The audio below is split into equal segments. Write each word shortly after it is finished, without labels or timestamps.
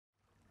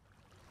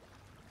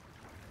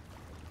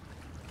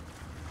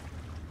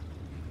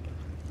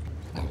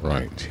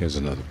Right, here's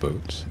another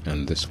boat,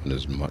 and this one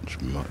is much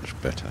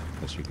better.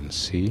 As you can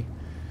see,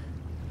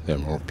 there are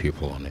more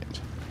people on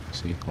it.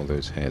 See all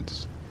those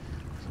heads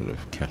sort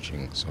of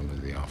catching some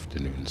of the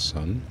afternoon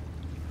sun.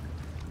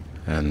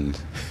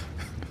 And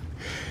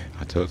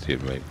I told you,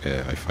 mate,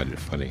 I find it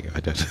funny.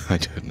 I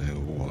don't know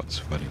what's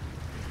funny,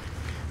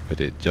 but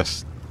it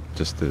just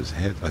those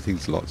heads. I think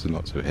it's lots and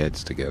lots of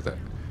heads together.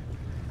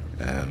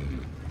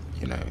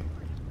 You know,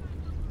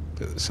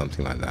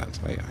 something like that.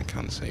 I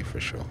can't say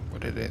for sure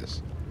what it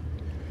is,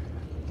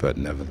 but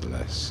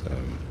nevertheless,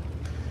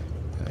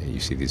 you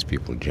see these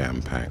people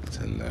jam-packed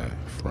in the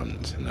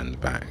front and then the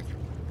back,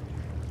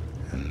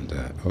 and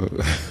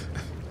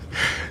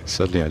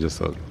suddenly I just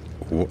thought,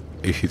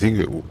 if you think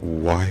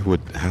of it,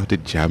 how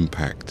did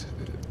jam-packed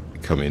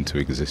come into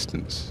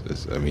existence?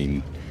 I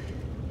mean,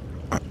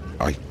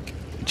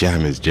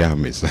 jam is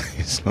jam.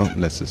 It's not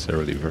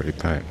necessarily very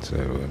packed,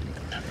 so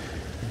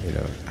you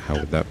know, how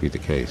would that be the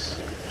case?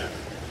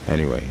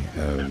 Anyway,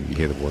 you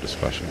hear the water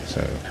splashing,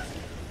 so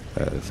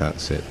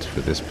that's it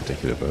for this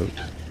particular boat.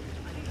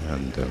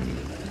 And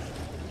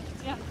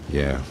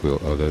yeah,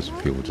 there's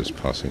people just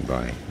passing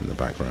by in the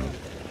background,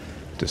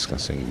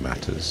 discussing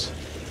matters.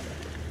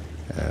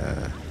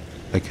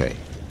 Okay,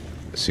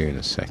 see you in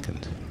a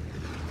second.